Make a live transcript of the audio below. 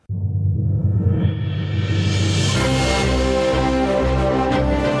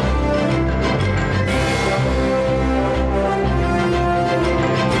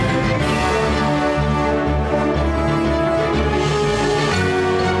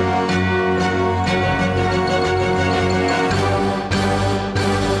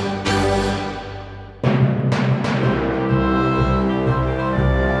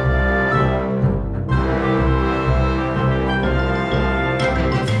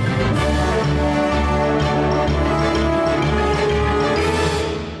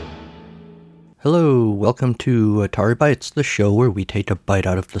Hello, welcome to Atari Bytes, the show where we take a bite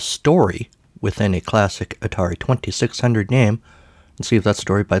out of the story within a classic Atari 2600 game and see if that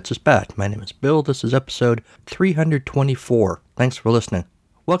story bites us back. My name is Bill. This is episode 324. Thanks for listening.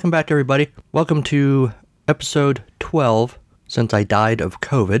 Welcome back, everybody. Welcome to episode 12. Since I died of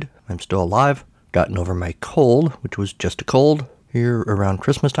COVID, I'm still alive. Gotten over my cold, which was just a cold, here around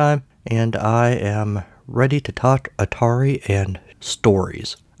Christmas time, and I am ready to talk Atari and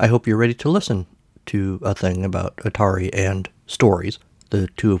stories. I hope you're ready to listen to a thing about Atari and stories, the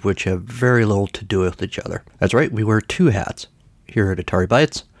two of which have very little to do with each other. That's right, we wear two hats here at Atari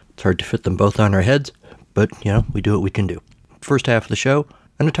Bytes. It's hard to fit them both on our heads, but, we do what we can do. First half of the show,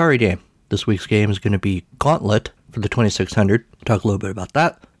 an Atari game. This week's game is going to be Gauntlet for the 2600. Talk a little bit about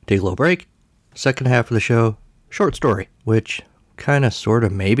that, take a little break. Second half of the show, short story, which kind of, sort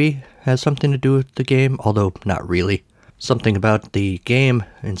of, maybe has something to do with the game, although not really. Something about the game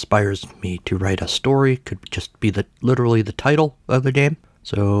inspires me to write a story. Could just be literally the title of the game.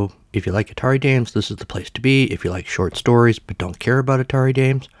 So if you like Atari games, this is the place to be. If you like short stories but don't care about Atari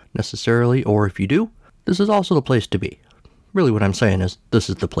games necessarily, or if you do, this is also the place to be. Really what I'm saying is this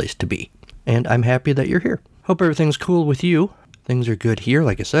is the place to be. And I'm happy that you're here. Hope everything's cool with you. Things are good here.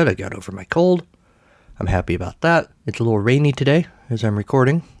 Like I said, I got over my cold. I'm happy about that. It's a little rainy today as I'm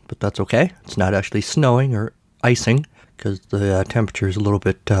recording, but that's okay. It's not actually snowing or icing because the temperature is a little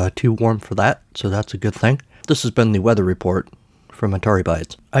bit too warm for that, so that's a good thing. This has been the weather report from Atari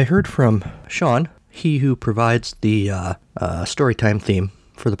Bytes. I heard from Sean, he who provides the Storytime theme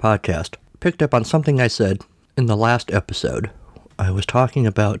for the podcast, picked up on something I said in the last episode. I was talking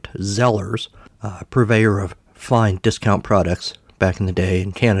about Zellers, purveyor of fine discount products back in the day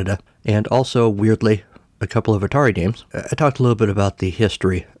in Canada, and also, weirdly, a couple of Atari games. I talked a little bit about the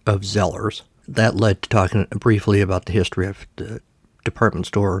history of Zellers. That led to talking briefly about the history of the department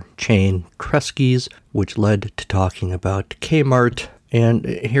store chain Kresge's, which led to talking about Kmart, and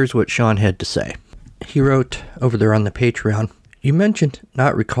here's what Sean had to say. He wrote over there on the Patreon, "You mentioned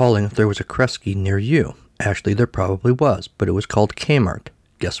not recalling if there was a Kresge near you. Actually, there probably was, but it was called Kmart.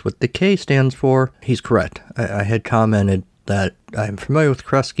 Guess what the K stands for?" He's correct. I had commented that I'm familiar with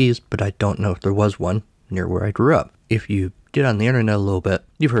Kresge's, but I don't know if there was one near where I grew up. If you get on the internet a little bit,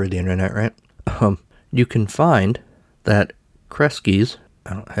 you've heard of the internet, right? You can find that Kresge's,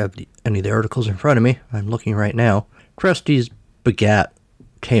 I don't have any of the articles in front of me, I'm looking right now, Kresge's begat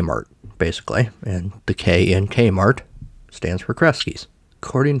Kmart, basically, and the K in Kmart stands for Kresge's.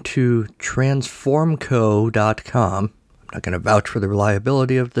 According to transformco.com, I'm not going to vouch for the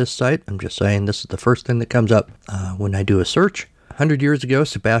reliability of this site, I'm just saying this is the first thing that comes up when I do a search. 100 years ago,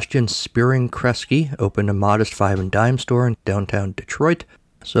 Sebastian Spearing Kresge opened a modest 5 and dime store in downtown Detroit.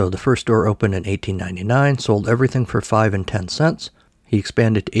 So the first store opened in 1899, sold everything for 5 and 10 cents. He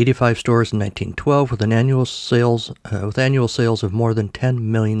expanded to 85 stores in 1912 with annual sales of more than $10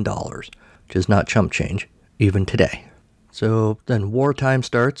 million, which is not chump change, even today. So then wartime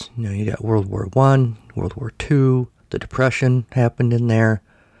starts. You got World War I, World War II, the Depression happened in there.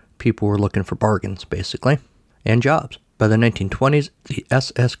 People were looking for bargains, basically, and jobs. By the 1920s, the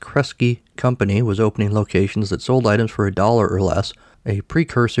S.S. Kresge Company was opening locations that sold items for $1 or less, a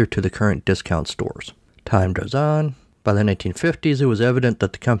precursor to the current discount stores. Time goes on. By the 1950s, it was evident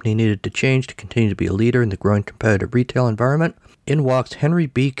that the company needed to change to continue to be a leader in the growing competitive retail environment. In walks Henry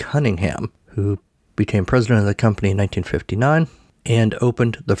B. Cunningham, who became president of the company in 1959 and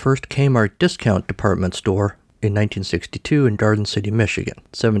opened the first Kmart discount department store in 1962 in Garden City, Michigan.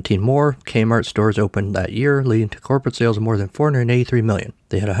 17 more Kmart stores opened that year, leading to corporate sales of more than $483 million.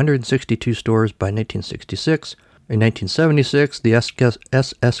 They had 162 stores by 1966. In 1976, the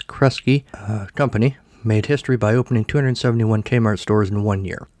S.S. Kresge Company made history by opening 271 Kmart stores in 1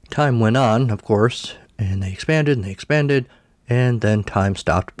 year. Time went on, of course, and they expanded, and then time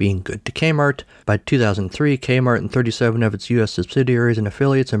stopped being good to Kmart. By 2003, Kmart and 37 of its U.S. subsidiaries and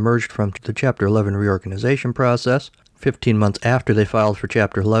affiliates emerged from the Chapter 11 reorganization process. 15 months after they filed for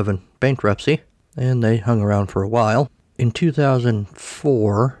Chapter 11 bankruptcy, and they hung around for a while. In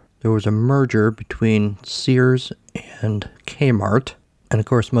 2004, there was a merger between Sears and Kmart, and of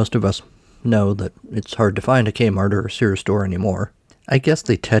course most of us know that it's hard to find a Kmart or a Sears store anymore. I guess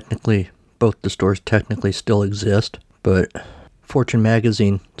both the stores technically still exist, but Fortune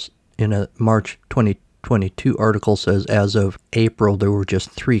magazine in a March 2022 article says as of April there were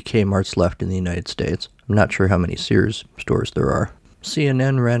just 3 Kmarts left in the United States. I'm not sure how many Sears stores there are.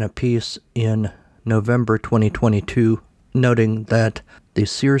 CNN ran a piece in November 2022 noting that the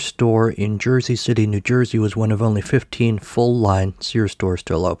Sears store in Jersey City, New Jersey was one of only 15 full-line Sears stores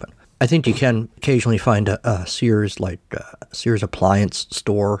still open. I think you can occasionally find a Sears, like Sears appliance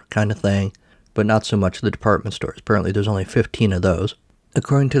store kind of thing but not so much the department stores. Apparently there's only 15 of those.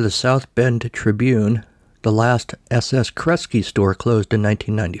 According to the South Bend Tribune, the last SS Kresge store closed in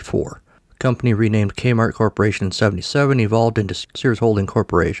 1994. The company, renamed Kmart Corporation in 1977, evolved into Sears Holding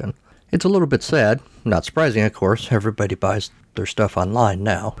Corporation. It's a little bit sad, not surprising of course, everybody buys their stuff online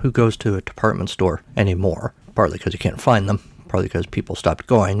now. Who goes to a department store anymore? Partly because you can't find them, partly because people stopped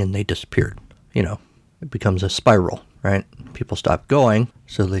going and they disappeared. You know, it becomes a spiral, right? People stop going,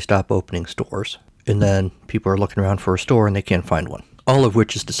 so they stop opening stores. And then people are looking around for a store and they can't find one. All of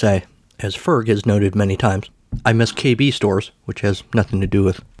which is to say, as Ferg has noted many times, I miss KB stores, which has nothing to do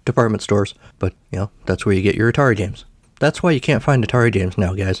with department stores, but, you know, that's where you get your Atari games. That's why you can't find Atari games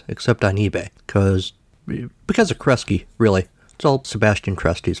now, guys, except on eBay, because of Kresge, really. It's all Sebastian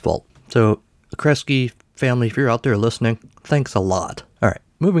Kresge's fault. So, Kresge family, if you're out there listening, thanks a lot. All right,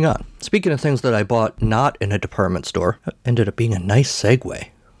 moving on. Speaking of things that I bought not in a department store, ended up being a nice segue.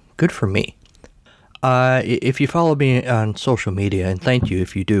 Good for me. If you follow me on social media, and thank you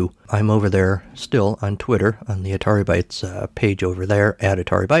if you do, I'm over there still on Twitter, on the Atari Bytes page over there, at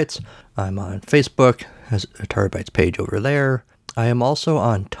Atari Bytes. I'm on Facebook, has Atari Bytes page over there. I am also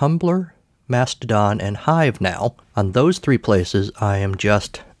on Tumblr, Mastodon, and Hive now. On those three places, I am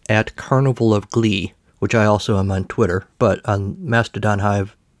just at Carnival of Glee, which I also am on Twitter, but on Mastodon,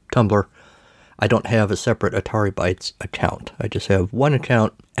 Hive, Tumblr, I don't have a separate Atari Bytes account. I just have one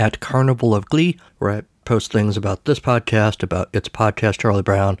account at Carnival of Glee, where I post things about this podcast, about its podcast, Charlie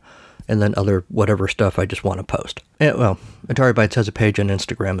Brown, and then other whatever stuff I just want to post. And, well, Atari Bytes has a page on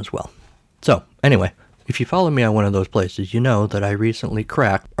Instagram as well. So, anyway, if you follow me on one of those places, you know that I recently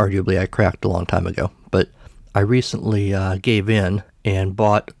cracked, arguably I cracked a long time ago, but I recently gave in and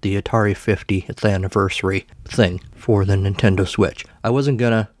bought the Atari 50th anniversary thing for the Nintendo Switch. I wasn't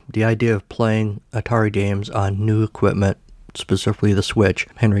gonna. The idea of playing Atari games on new equipment, specifically the Switch,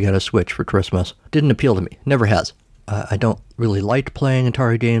 Henry got a Switch for Christmas, didn't appeal to me. Never has. I don't really like playing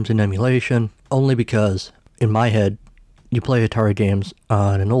Atari games in emulation, only because, in my head, you play Atari games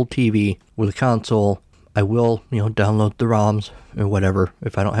on an old TV with a console. I will, download the ROMs or whatever.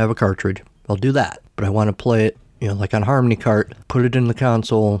 If I don't have a cartridge, I'll do that. But I want to play it, like on Harmony Kart, put it in the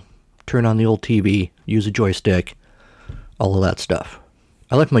console, turn on the old TV, use a joystick, all of that stuff.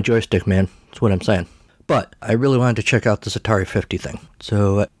 I like my joystick, man. That's what I'm saying. But I really wanted to check out this Atari 50 thing.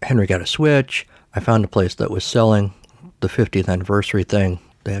 So Henry got a Switch. I found a place that was selling the 50th anniversary thing.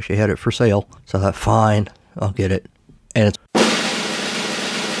 They actually had it for sale. So I thought, fine, I'll get it. And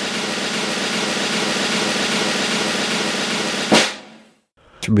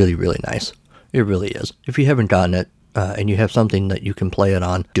it's really, really nice. It really is. If you haven't gotten it, and you have something that you can play it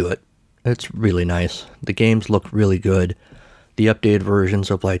on, do it. It's really nice. The games look really good. The updated versions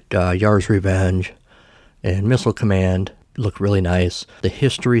of Yar's Revenge and Missile Command look really nice. The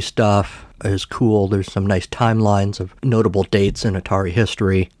history stuff is cool. There's some nice timelines of notable dates in Atari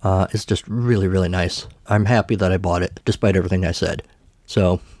history. It's just really, really nice. I'm happy that I bought it, despite everything I said.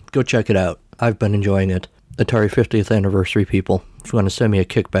 So, go check it out. I've been enjoying it. Atari 50th anniversary people, if you want to send me a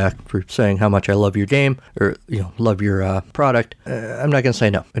kickback for saying how much I love your game, or, love your product, I'm not going to say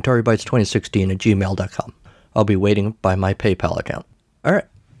no. AtariBytes2016@gmail.com. I'll be waiting by my PayPal account. All right,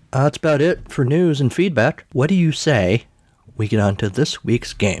 that's about it for news and feedback. What do you say we get on to this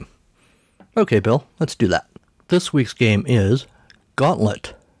week's game? Okay, Bill, let's do that. This week's game is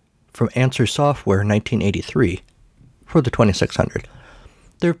Gauntlet from Answer Software 1983 for the 2600.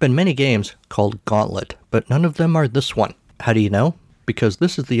 There have been many games called Gauntlet, but none of them are this one. How do you know? Because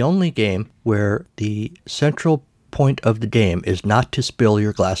this is the only game where the central point of the game is not to spill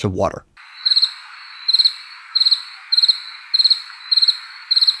your glass of water.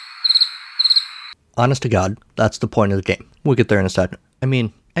 Honest to God, that's the point of the game. We'll get there in a second. I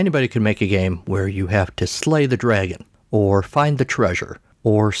mean, anybody could make a game where you have to slay the dragon, or find the treasure,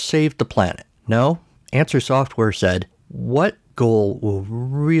 or save the planet. No, Answer Software said, what goal will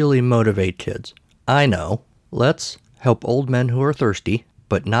really motivate kids? I know. Let's help old men who are thirsty,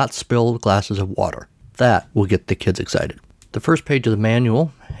 but not spill glasses of water. That will get the kids excited. The first page of the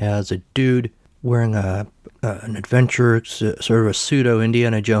manual has a dude wearing an adventure, sort of a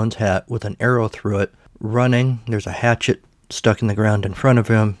pseudo-Indiana Jones hat with an arrow through it, running. There's a hatchet stuck in the ground in front of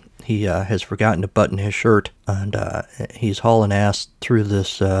him. He has forgotten to button his shirt, and he's hauling ass through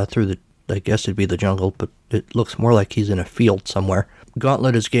this, I guess it'd be the jungle, but it looks more like he's in a field somewhere.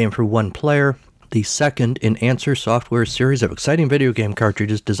 Gauntlet is a game for one player. The second in Answer Software's series of exciting video game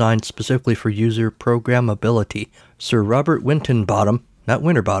cartridges designed specifically for user programmability. Sir Robert Wintonbottom, not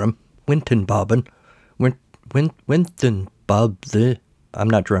Winterbottom, Wintonbobbin, Wintonbob, I'm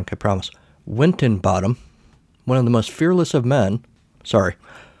not drunk, I promise. Wintonbottom, one of the most fearless of men,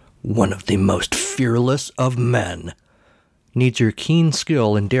 one of the most fearless of men, needs your keen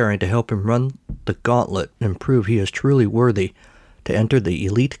skill and daring to help him run the gauntlet and prove he is truly worthy to enter the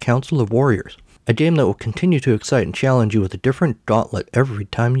Elite Council of Warriors, a game that will continue to excite and challenge you with a different gauntlet every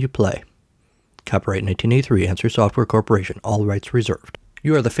time you play. Copyright 1983, Answer Software Corporation, all rights reserved.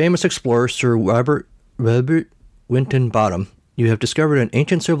 You are the famous explorer Sir Robert Winterbottom. You have discovered an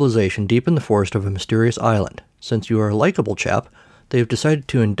ancient civilization deep in the forest of a mysterious island. Since you are a likable chap, they have decided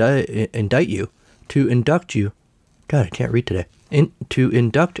to induct you. God, I can't read today. To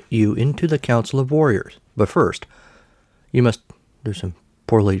induct you into the Council of Warriors. But first, you must... There's some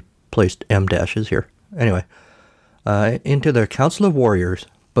poorly placed M dashes here. Anyway, into the Council of Warriors.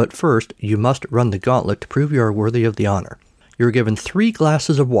 But first, you must run the gauntlet to prove you are worthy of the honor. You are given 3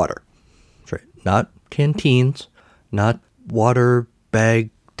 glasses of water. That's right. Not canteens, not water bag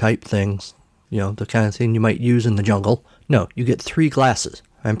type things, the kind of thing you might use in the jungle. No, you get 3 glasses.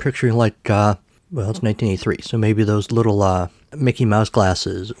 I'm picturing like, it's 1983, so maybe those little Mickey Mouse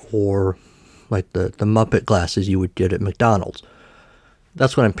glasses or like the Muppet glasses you would get at McDonald's.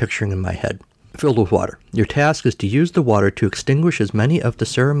 That's what I'm picturing in my head. Filled with water. Your task is to use the water to extinguish as many of the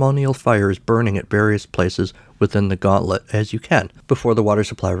ceremonial fires burning at various places within the gauntlet as you can before the water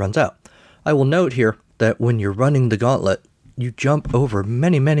supply runs out. I will note here that when you're running the gauntlet, you jump over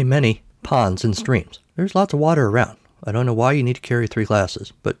many, many, many ponds and streams. There's lots of water around. I don't know why you need to carry 3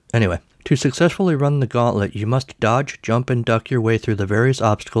 glasses, but anyway. To successfully run the gauntlet, you must dodge, jump, and duck your way through the various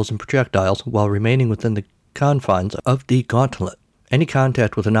obstacles and projectiles while remaining within the confines of the gauntlet. Any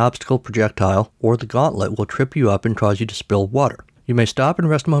contact with an obstacle, projectile, or the gauntlet will trip you up and cause you to spill water. You may stop and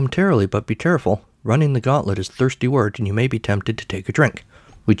rest momentarily, but be careful. Running the gauntlet is thirsty work, and you may be tempted to take a drink,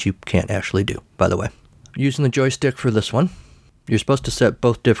 which you can't actually do, by the way. Using the joystick for this one, you're supposed to set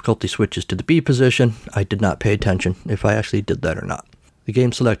both difficulty switches to the B position. I did not pay attention if I actually did that or not. The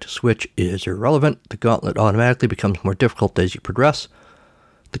game select switch is irrelevant. The gauntlet automatically becomes more difficult as you progress.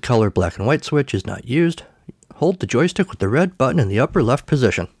 The color black and white switch is not used. Hold the joystick with the red button in the upper left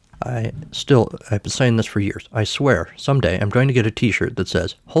position. I've been saying this for years. I swear, someday I'm going to get a t-shirt that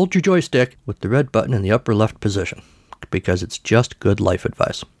says, hold your joystick with the red button in the upper left position, because it's just good life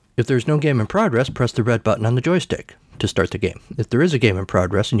advice. If there's no game in progress, press the red button on the joystick to start the game. If there is a game in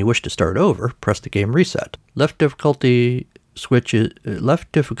progress and you wish to start over, press the game reset. Left switch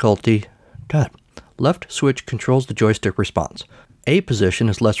controls the joystick response. A position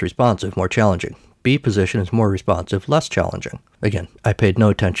is less responsive, more challenging. B position is more responsive, less challenging. Again, I paid no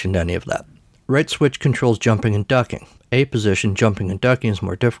attention to any of that. Right switch controls jumping and ducking. A position, jumping and ducking is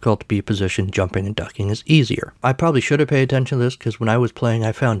more difficult. B position, jumping and ducking is easier. I probably should have paid attention to this because when I was playing,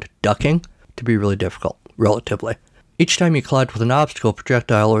 I found ducking to be really difficult, relatively. Each time you collide with an obstacle,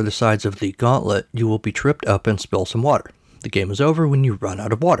 projectile, or the sides of the gauntlet, you will be tripped up and spill some water. The game is over when you run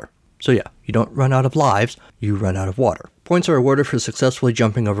out of water. So yeah, you don't run out of lives, you run out of water. Points are awarded for successfully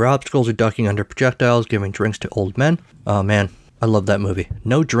jumping over obstacles or ducking under projectiles, giving drinks to old men. Oh man, I love that movie.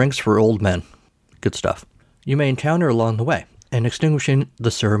 No drinks for old men. Good stuff. You may encounter along the way, and extinguishing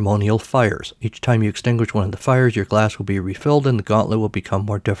the ceremonial fires. Each time you extinguish one of the fires, your glass will be refilled and the gauntlet will become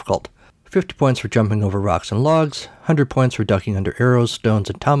more difficult. 50 points for jumping over rocks and logs, 100 points for ducking under arrows, stones,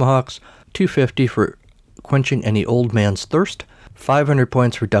 and tomahawks, 250 for quenching any old man's thirst, 500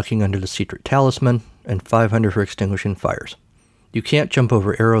 points for ducking under the secret talisman, and 500 for extinguishing fires. You can't jump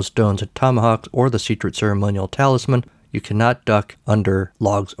over arrows, stones, and tomahawks or the secret ceremonial talisman. You cannot duck under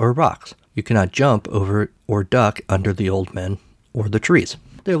logs or rocks. You cannot jump over or duck under the old men or the trees.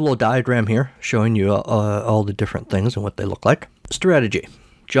 They have a little diagram here showing you all the different things and what they look like. Strategy.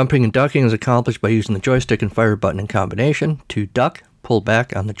 Jumping and ducking is accomplished by using the joystick and fire button in combination. To duck, pull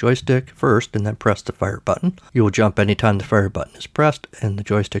back on the joystick first and then press the fire button. You will jump anytime the fire button is pressed and the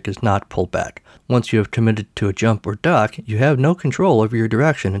joystick is not pulled back. Once you have committed to a jump or duck, you have no control over your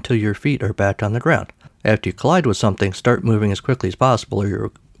direction until your feet are back on the ground. After you collide with something, start moving as quickly as possible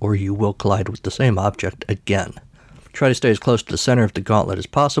or you will collide with the same object again. Try to stay as close to the center of the gauntlet as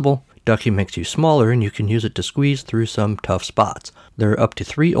possible. Ducking makes you smaller and you can use it to squeeze through some tough spots. There are up to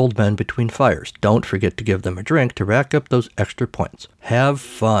 3 old men between fires. Don't forget to give them a drink to rack up those extra points. Have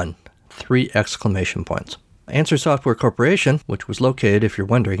fun! 3 exclamation points. Answer Software Corporation, which was located, if you're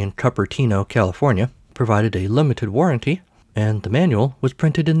wondering, in Cupertino, California, provided a limited warranty, and the manual was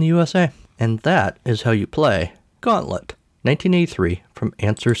printed in the USA. And that is how you play Gauntlet, 1983, from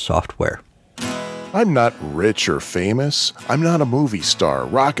Answer Software. I'm not rich or famous. I'm not a movie star,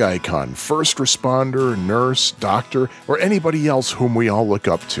 rock icon, first responder, nurse, doctor, or anybody else whom we all look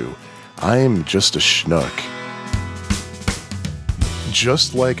up to. I'm just a schnook.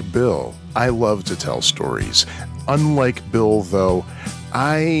 Just like Bill, I love to tell stories. Unlike Bill, though,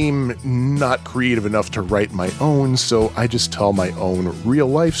 I'm not creative enough to write my own, so I just tell my own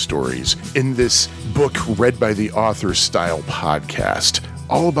real-life stories in this book read by the author style podcast,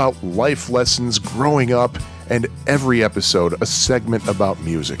 all about life lessons growing up, and every episode a segment about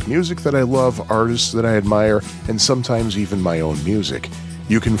music. Music that I love, artists that I admire, and sometimes even my own music.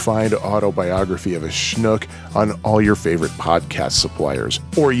 You can find Autobiography of a Schnook on all your favorite podcast suppliers,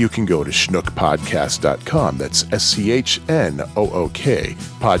 or you can go to schnookpodcast.com. That's SCHNOOK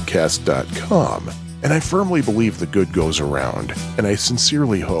podcast.com. And I firmly believe the good goes around, and I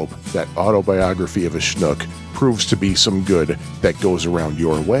sincerely hope that Autobiography of a Schnook proves to be some good that goes around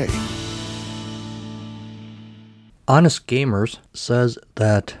your way. Honest Gamers says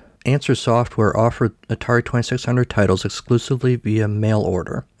that Answer Software offered Atari 2600 titles exclusively via mail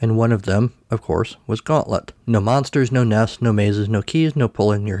order, and one of them, of course, was Gauntlet. No monsters, no nests, no mazes, no keys, no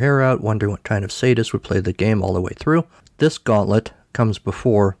pulling your hair out, wondering what kind of sadist would play the game all the way through. This Gauntlet comes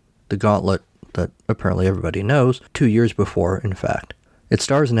before the Gauntlet that apparently everybody knows, 2 years before, in fact. It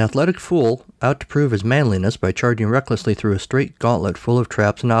stars an athletic fool out to prove his manliness by charging recklessly through a straight gauntlet full of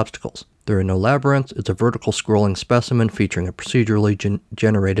traps and obstacles. There are no labyrinths. It's a vertical scrolling specimen featuring a procedurally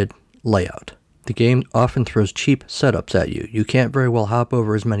generated layout. The game often throws cheap setups at you. You can't very well hop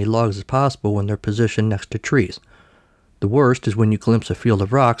over as many logs as possible when they're positioned next to trees. The worst is when you glimpse a field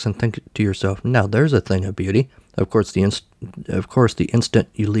of rocks and think to yourself, now there's a thing of beauty. Of course, the instant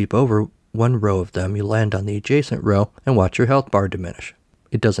you leap over one row of them, you land on the adjacent row and watch your health bar diminish.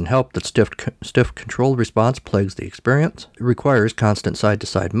 It doesn't help that stiff control response plagues the experience. It requires constant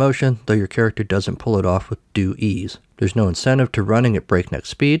side-to-side motion, though your character doesn't pull it off with due ease. There's no incentive to running at breakneck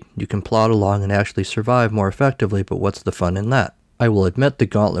speed. You can plod along and actually survive more effectively, but what's the fun in that? I will admit the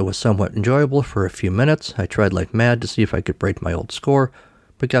Gauntlet was somewhat enjoyable for a few minutes. I tried like mad to see if I could break my old score,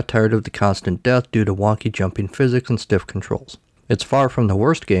 but got tired of the constant death due to wonky jumping physics and stiff controls. It's far from the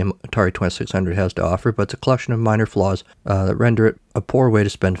worst game Atari 2600 has to offer, but it's a collection of minor flaws that render it a poor way to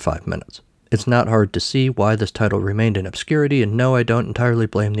spend 5 minutes. It's not hard to see why this title remained in obscurity, and no, I don't entirely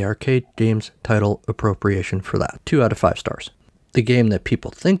blame the arcade game's title appropriation for that. 2 out of 5 stars. The game that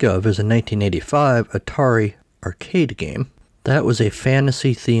people think of is a 1985 Atari arcade game. That was a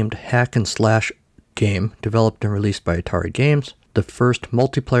fantasy-themed hack-and-slash game developed and released by Atari Games. The first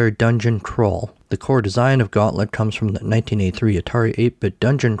multiplayer dungeon crawl. The core design of Gauntlet comes from the 1983 Atari 8-bit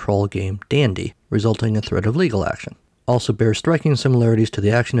dungeon crawl game Dandy, resulting in a threat of legal action. Also bears striking similarities to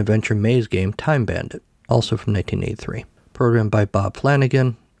the action-adventure maze game Time Bandit, also from 1983. Programmed by Bob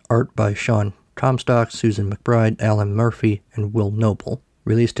Flanagan, art by Sean Comstock, Susan McBride, Alan Murphy, and Will Noble.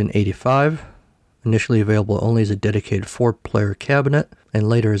 Released in 1985, initially available only as a dedicated 4-player cabinet, and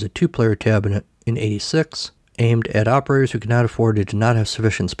later as a 2-player cabinet in 1986. Aimed at operators who cannot afford or do not have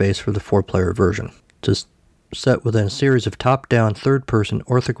sufficient space for the 4-player version. It's set within a series of top-down, third-person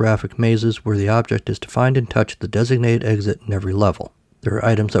orthographic mazes where the object is to find and touch the designated exit in every level. There are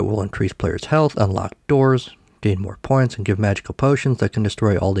items that will increase players' health, unlock doors, gain more points, and give magical potions that can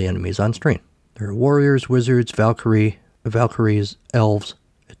destroy all the enemies on screen. There are warriors, wizards, Valkyries, elves,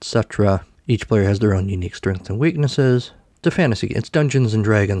 etc. Each player has their own unique strengths and weaknesses. It's a fantasy game. It's Dungeons and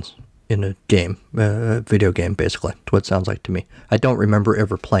Dragons in a game, a video game, basically. That's what it sounds like to me. I don't remember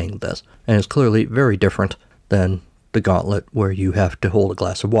ever playing this, and it's clearly very different than the Gauntlet, where you have to hold a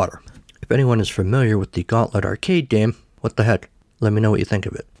glass of water. If anyone is familiar with the Gauntlet arcade game, what the heck? Let me know what you think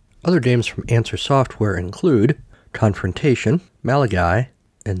of it. Other games from Answer Software include Confrontation, Malagai,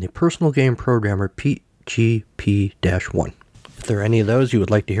 and the personal game programmer PGP-1. If there are any of those you would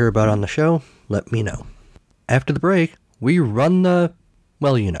like to hear about on the show, let me know. After the break, we run the,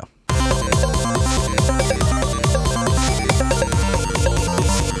 well, you know.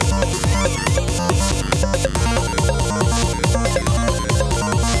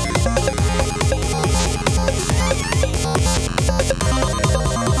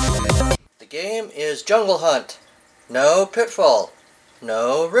 The game is Jungle Hunt. No Pitfall.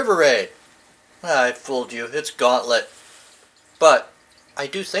 No River Raid. I fooled you. It's Gauntlet. But I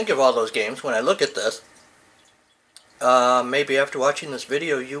do think of all those games when I look at this. Maybe after watching this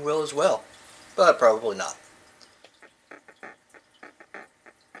video you will as well. But probably not.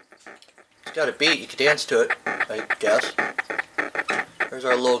 It's got a beat. You can dance to it, I guess. There's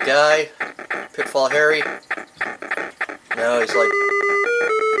our little guy. Pitfall Harry. No, he's like...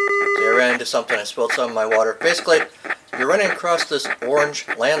 See, I ran into something. I spilled some of my water. Basically, you're running across this orange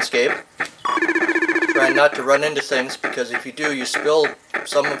landscape. Trying not to run into things, because if you do, you spill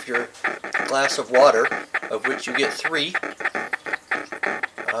some of your glass of water, of which you get 3.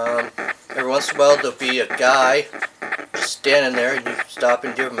 Every once in a while, there'll be a guy just standing there, and you stop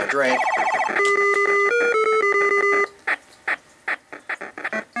and give him a drink.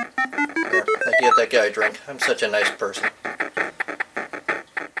 give that guy a drink. I'm such a nice person.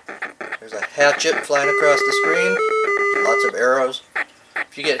 There's a hatchet flying across the screen. Lots of arrows.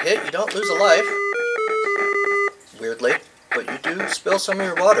 If you get hit, you don't lose a life. Weirdly. But you do spill some of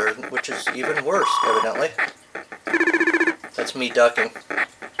your water, which is even worse, evidently. That's me ducking.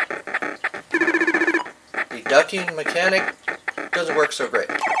 The ducking mechanic doesn't work so great.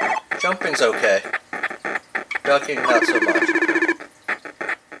 Jumping's okay. Ducking, not so much.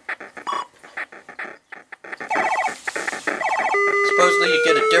 Supposedly you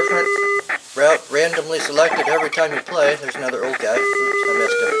get a different route randomly selected every time you play. There's another old guy. Oops, I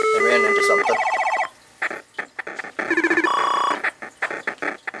missed him. I ran into something.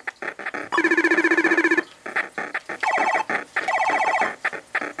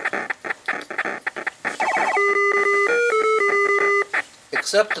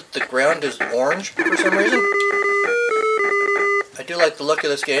 Except that the ground is orange for some reason. I do like the look of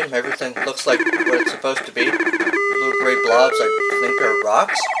this game. Everything looks like what it's supposed to be. Little gray blobs I think are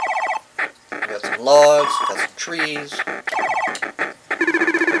rocks. We got some logs, got some trees.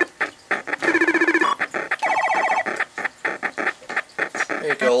 There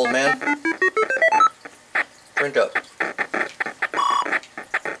you go, old man. Turned up.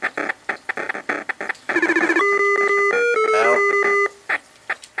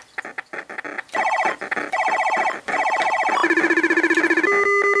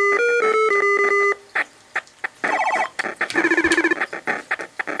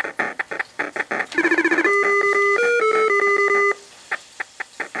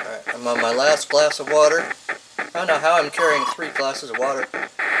 I'm on my last glass of water. I don't know how I'm carrying 3 glasses of water. Yeah,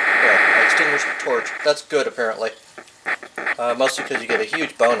 I extinguished the torch. That's good, apparently. Mostly because you get a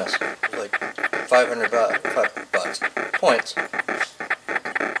huge bonus. It's like 500 bucks. Points.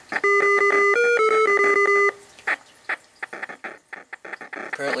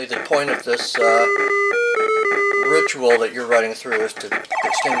 Apparently the point of this ritual that you're running through is to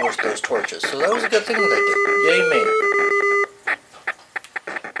extinguish those torches. So that was a good thing that I did. Yay me.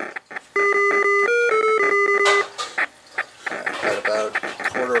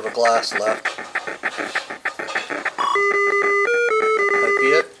 Glass left. Might be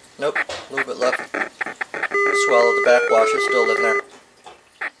it. Nope, a little bit left. Swallow the backwash is still in there.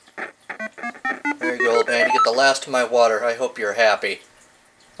 There you go, old man. You get the last of my water. I hope you're happy.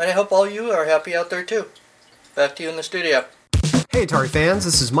 And I hope all you are happy out there too. Back to you in the studio. Hey Atari fans,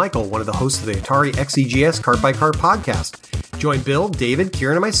 this is Michael, one of the hosts of the Atari XEGS Cart by Cart podcast. Join Bill, David,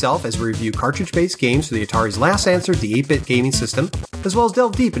 Kieran, and myself as we review cartridge-based games for the Atari's last answer to the 8-bit gaming system, as well as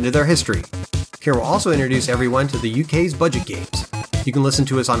delve deep into their history. Kieran will also introduce everyone to the UK's budget games. You can listen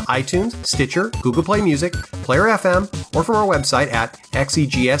to us on iTunes, Stitcher, Google Play Music, Player FM, or from our website at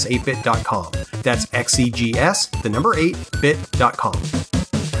xegs8bit.com. That's xegs, the number 8bit.com.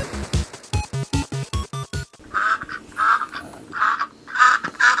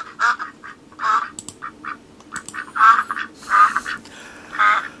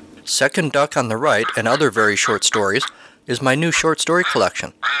 Second Duck on the Right and Other Very Short Stories is my new short story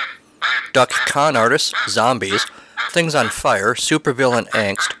collection. Duck Con Artists, Zombies, Things on Fire, Supervillain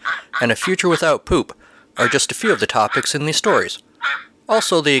Angst, and A Future Without Poop are just a few of the topics in these stories.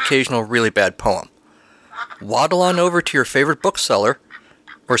 Also the occasional really bad poem. Waddle on over to your favorite bookseller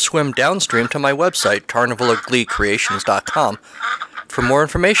or swim downstream to my website, carnivalofgleecreations.com, for more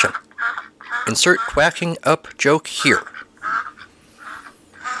information. Insert quacking up joke here.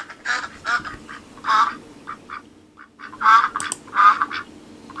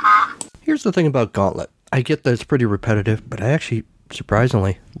 Here's the thing about Gauntlet. I get that it's pretty repetitive, but I actually,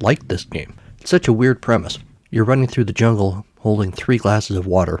 surprisingly, like this game. It's such a weird premise. You're running through the jungle holding 3 glasses of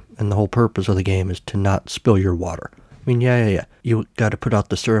water, and the whole purpose of the game is to not spill your water. I mean, yeah. You gotta put out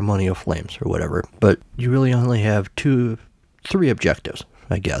the ceremonial flames or whatever, but you really only have 3 objectives,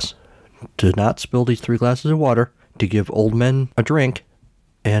 I guess. To not spill these 3 glasses of water, to give old men a drink,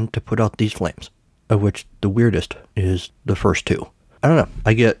 and to put out these flames, of which the weirdest is the first 2. I don't know.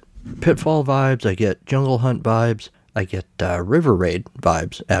 I get Pitfall vibes, I get Jungle Hunt vibes, I get River Raid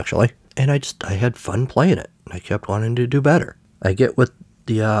vibes, actually. And I had fun playing it. I kept wanting to do better. I get what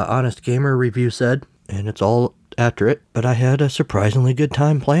the Honest Gamer review said, and it's all accurate, but I had a surprisingly good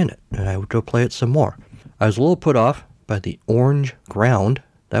time playing it, and I would go play it some more. I was a little put off by the orange ground.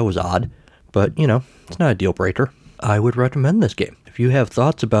 That was odd, but, it's not a deal breaker. I would recommend this game. If you have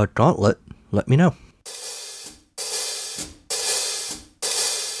thoughts about Gauntlet, let me know.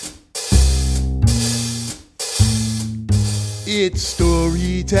 It's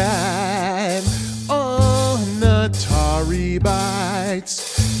story time on Atari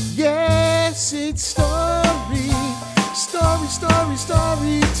Bytes. Yes, it's story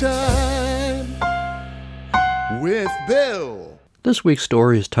time. with Bill. This week's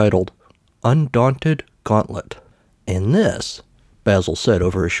story is titled Undaunted Gauntlet. In this, Basil said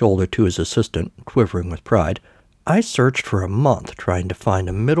over his shoulder to his assistant, quivering with pride, I searched for a month trying to find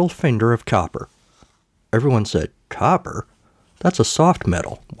a middle finger of copper. Everyone said, Copper? That's a soft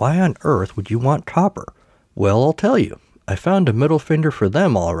metal. Why on earth would you want copper? Well, I'll tell you. I found a middle finger for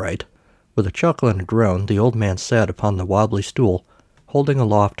them, all right. With a chuckle and a groan, the old man sat upon the wobbly stool, holding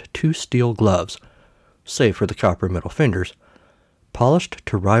aloft 2 steel gloves, save for the copper middle fingers, polished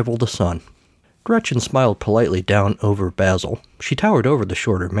to rival the sun. Gretchen smiled politely down over Basil. She towered over the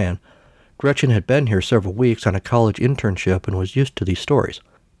shorter man. Gretchen had been here several weeks on a college internship and was used to these stories.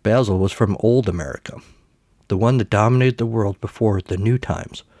 Basil was from old America, the one that dominated the world before the new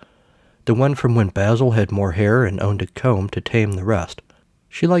times, the one from when Basil had more hair and owned a comb to tame the rest.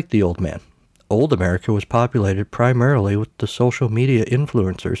 She liked the old man. Old America was populated primarily with the social media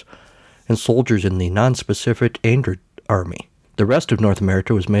influencers and soldiers in the non-specific Android army. The rest of North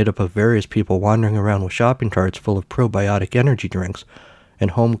America was made up of various people wandering around with shopping carts full of probiotic energy drinks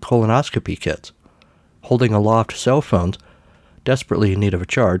and home colonoscopy kits, holding aloft cell phones desperately in need of a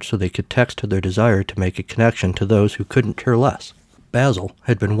charge so they could text their desire to make a connection to those who couldn't care less. Basil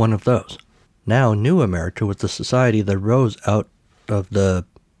had been one of those. Now New America was the society that rose out of the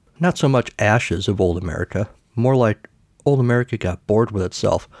not so much ashes of old America, more like old America got bored with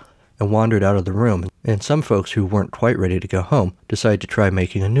itself and wandered out of the room, and some folks who weren't quite ready to go home decided to try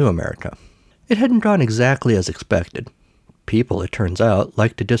making a new America. It hadn't gone exactly as expected. People, it turns out,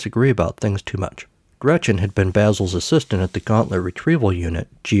 like to disagree about things too much. Gretchen had been Basil's assistant at the Gauntlet Retrieval Unit,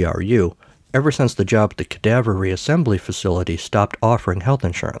 GRU, ever since the job at the Cadaver Reassembly Facility stopped offering health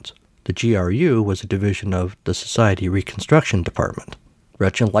insurance. The GRU was a division of the Society Reconstruction Department.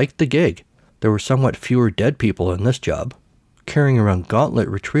 Gretchen liked the gig. There were somewhat fewer dead people in this job. Carrying around gauntlet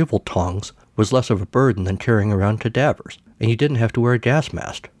retrieval tongs was less of a burden than carrying around cadavers, and you didn't have to wear a gas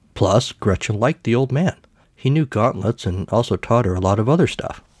mask. Plus, Gretchen liked the old man. He knew gauntlets and also taught her a lot of other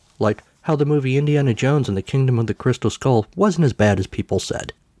stuff, like how the movie Indiana Jones and the Kingdom of the Crystal Skull wasn't as bad as people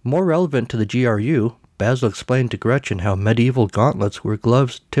said. More relevant to the GRU, Basil explained to Gretchen how medieval gauntlets were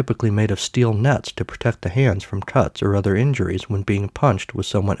gloves typically made of steel nets to protect the hands from cuts or other injuries when being punched with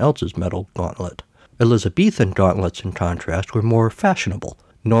someone else's metal gauntlet. Elizabethan gauntlets, in contrast, were more fashionable.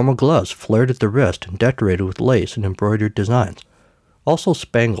 Normal gloves flared at the wrist and decorated with lace and embroidered designs. Also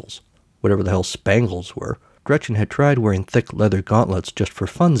spangles, whatever the hell spangles were. Gretchen had tried wearing thick leather gauntlets just for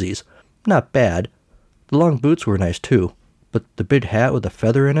funsies. Not bad. The long boots were nice too, but the big hat with a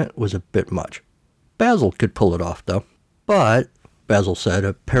feather in it was a bit much. Basil could pull it off, though. But, Basil said,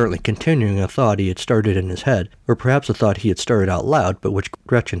 apparently continuing a thought he had started in his head, or perhaps a thought he had started out loud, but which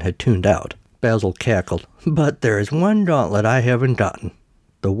Gretchen had tuned out. Basil cackled. But there is one gauntlet I haven't gotten.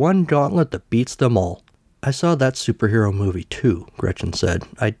 The one gauntlet that beats them all. I saw that superhero movie too, Gretchen said.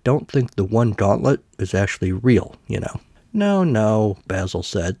 I don't think the one gauntlet is actually real, you know. No, Basil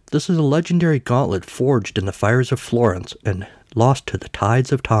said. This is a legendary gauntlet forged in the fires of Florence and lost to the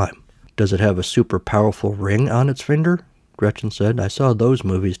tides of time. Does it have a super powerful ring on its finger? Gretchen said. I saw those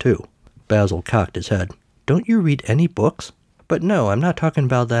movies too. Basil cocked his head. Don't you read any books? But no, I'm not talking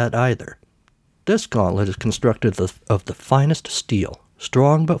about that either. This gauntlet is constructed of the finest steel,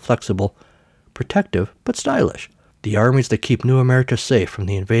 strong but flexible, protective but stylish. The armies that keep New America safe from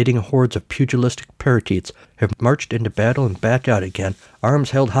the invading hordes of pugilistic parakeets have marched into battle and back out again,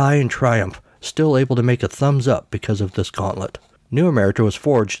 arms held high in triumph, still able to make a thumbs up because of this gauntlet. New America was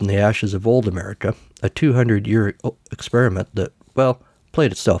forged in the ashes of old America, a 200-year experiment that, well,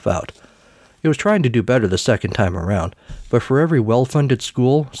 played itself out. It was trying to do better the second time around, but for every well-funded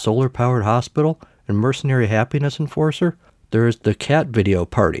school, solar-powered hospital, and mercenary happiness enforcer, there is the cat video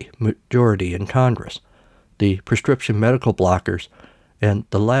party, majority in Congress, the prescription medical blockers, and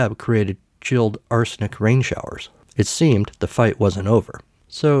the lab-created chilled arsenic rain showers. It seemed the fight wasn't over.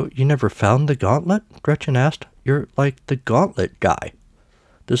 So, you never found the gauntlet? Gretchen asked. You're like the gauntlet guy.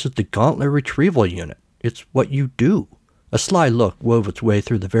 This is the Gauntlet Retrieval Unit. It's what you do. A sly look wove its way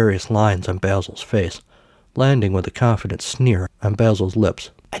through the various lines on Basil's face, landing with a confident sneer on Basil's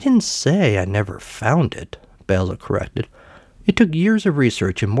lips. I didn't say I never found it, Basil corrected. It took years of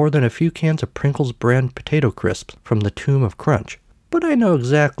research and more than a few cans of Pringles brand potato crisps from the Tomb of Crunch. But I know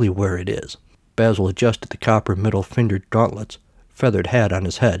exactly where it is. Basil adjusted the copper middle-fingered gauntlets, feathered hat on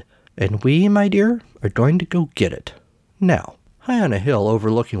his head. And we, my dear, are going to go get it. Now, high on a hill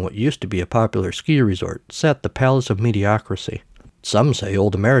overlooking what used to be a popular ski resort sat the Palace of Mediocrity. Some say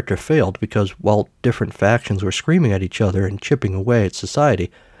old America failed because, while different factions were screaming at each other and chipping away at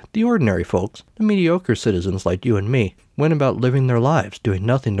society, The ordinary folks, the mediocre citizens like you and me, went about living their lives, doing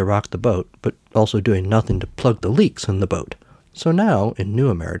nothing to rock the boat, but also doing nothing to plug the leaks in the boat. So now, in New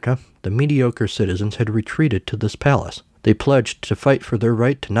America, the mediocre citizens had retreated to this palace. They pledged to fight for their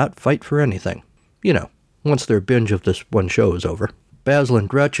right to not fight for anything. You know, once their binge of this one show is over. Basil and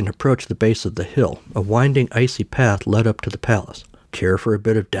Gretchen approached the base of the hill. A winding, icy path led up to the palace. Care for a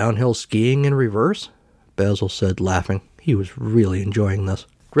bit of downhill skiing in reverse? Basil said, laughing. He was really enjoying this.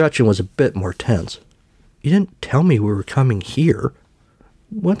 Gretchen was a bit more tense. You didn't tell me we were coming here.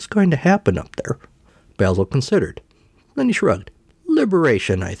 What's going to happen up there? Basil considered. Then he shrugged.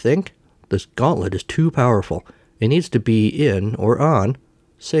 Liberation, I think. This gauntlet is too powerful. It needs to be in, or on,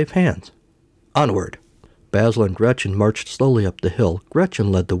 safe hands. Onward. Basil and Gretchen marched slowly up the hill.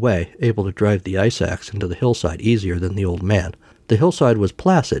 Gretchen led the way, able to drive the ice axe into the hillside easier than the old man. The hillside was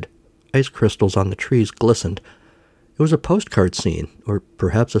placid. Ice crystals on the trees glistened. It was a postcard scene, or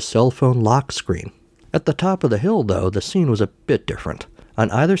perhaps a cell phone lock screen. At the top of the hill, though, the scene was a bit different.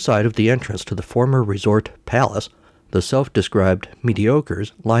 On either side of the entrance to the former resort palace, the self-described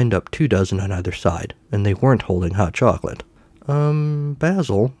mediocres lined up 24 on either side, and they weren't holding hot chocolate.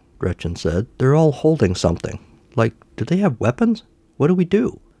 Basil, Gretchen said, they're all holding something. Like, do they have weapons? What do we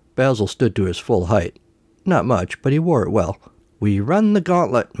do? Basil stood to his full height. Not much, but he wore it well. We run the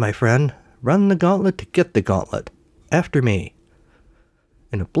gauntlet, my friend. Run the gauntlet to get the gauntlet. After me.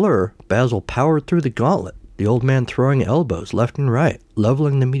 In a blur, Basil powered through the gauntlet, the old man throwing elbows left and right,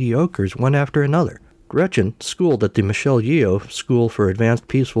 leveling the mediocres one after another. Gretchen, schooled at the Michelle Yeoh School for Advanced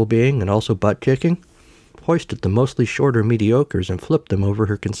Peaceful Being and also butt-kicking, hoisted the mostly shorter mediocres and flipped them over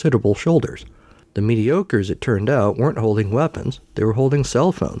her considerable shoulders. The mediocres, it turned out, weren't holding weapons. They were holding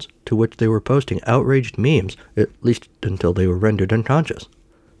cell phones, to which they were posting outraged memes, at least until they were rendered unconscious.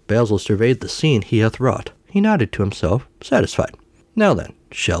 Basil surveyed the scene he hath wrought. He nodded to himself, satisfied. Now then,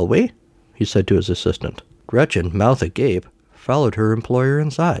 shall we? He said to his assistant. Gretchen, mouth agape, followed her employer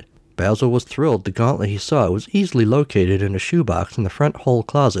inside. Basil was thrilled. The gauntlet he saw was easily located in a shoebox in the front hall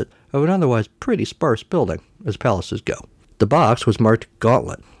closet of an otherwise pretty sparse building, as palaces go. The box was marked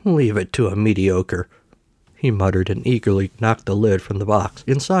Gauntlet. Leave it to a mediocre. He muttered and eagerly knocked the lid from the box.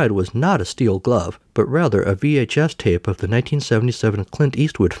 Inside was not a steel glove, but rather a VHS tape of the 1977 Clint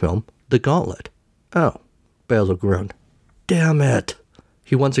Eastwood film, The Gauntlet. Oh, Basil groaned. Damn it!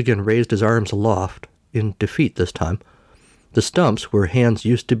 He once again raised his arms aloft, in defeat this time. The stumps, where hands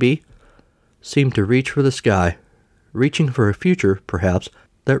used to be, seemed to reach for the sky, reaching for a future, perhaps,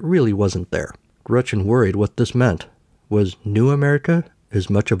 that really wasn't there. Gretchen worried what this meant. Was New America as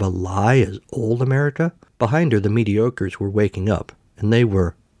much of a lie as Old America? Behind her, the mediocres were waking up, and they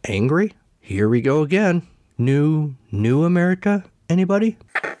were angry? Here we go again. New America? Anybody?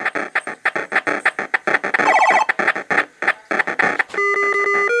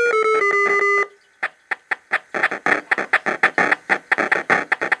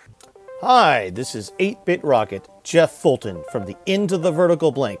 Hi, this is 8-Bit Rocket, Jeff Fulton from the Into the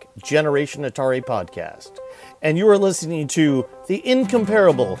Vertical Blank Generation Atari podcast. And you are listening to the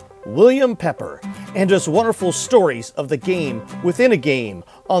incomparable William Pepper and his wonderful stories of the game within a game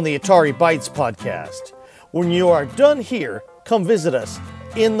on the Atari Bytes podcast. When you are done here, come visit us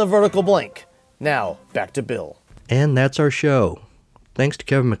in the Vertical Blank. Now, back to Bill. And that's our show. Thanks to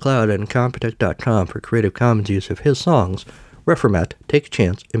Kevin MacLeod at Incompetech.com for Creative Commons use of his songs, Reformat, Take a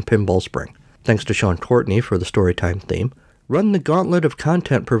Chance, and Pinball Spring. Thanks to Sean Courtney for the Storytime theme. Run the gauntlet of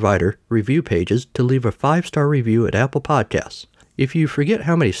content provider review pages to leave a 5-star review at Apple Podcasts. If you forget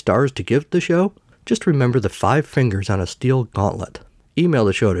how many stars to give the show, just remember the 5 fingers on a steel gauntlet. Email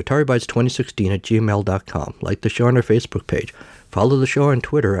the show at ataribytes2016@gmail.com. Like the show on our Facebook page. Follow the show on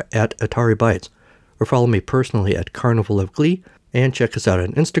Twitter at AtariBytes. Or follow me personally at Carnival of Glee. And check us out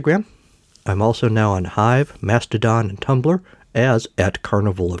on Instagram. I'm also now on Hive, Mastodon, and Tumblr as at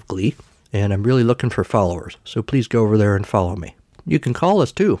Carnival of Glee. And I'm really looking for followers, so please go over there and follow me. You can call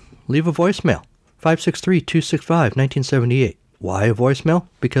us too. Leave a voicemail. 563-265-1978. Why a voicemail?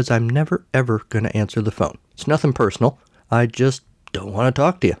 Because I'm never ever going to answer the phone. It's nothing personal. I just don't want to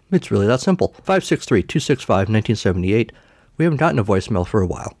talk to you. It's really that simple. 563-265-1978. We haven't gotten a voicemail for a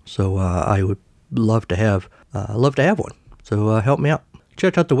while, so I would love to have one. So help me out.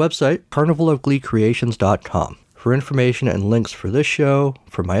 Check out the website, carnivalofgleecreations.com. For information and links for this show,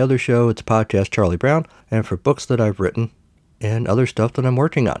 for my other show, It's Podcast Charlie Brown, and for books that I've written and other stuff that I'm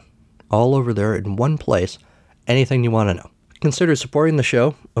working on. All over there in one place, anything you want to know. Consider supporting the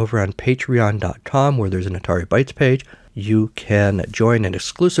show over on patreon.com, where there's an Atari Bytes page. You can join an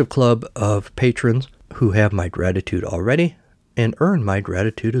exclusive club of patrons who have my gratitude already and earn my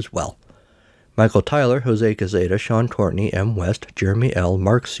gratitude as well. Michael Tyler, Jose Gazeta, Sean Courtney, M. West, Jeremy L.,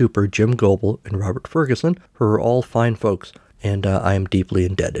 Mark Super, Jim Goebel, and Robert Ferguson, who are all fine folks, and I am deeply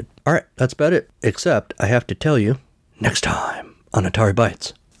indebted. Alright, that's about it, except I have to tell you, next time on Atari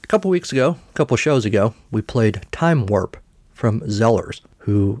Bytes. A couple shows ago, we played Time Warp from Zellers,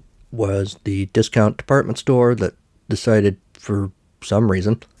 who was the discount department store that decided, for some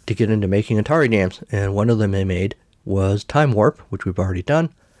reason, to get into making Atari games, and one of them they made was Time Warp, which we've already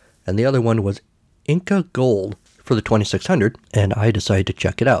done, and the other one was Inca Gold for the 2600, and I decided to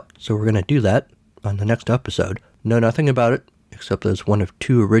check it out. So we're going to do that on the next episode. Know nothing about it, except that it's one of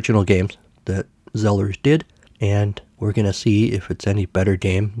 2 original games that Zellers did, and we're going to see if it's any better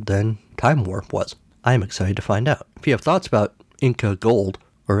game than Time Warp was. I'm excited to find out. If you have thoughts about Inca Gold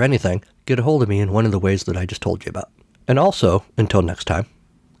or anything, get a hold of me in one of the ways that I just told you about. And also, until next time,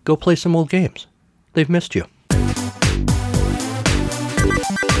 go play some old games. They've missed you.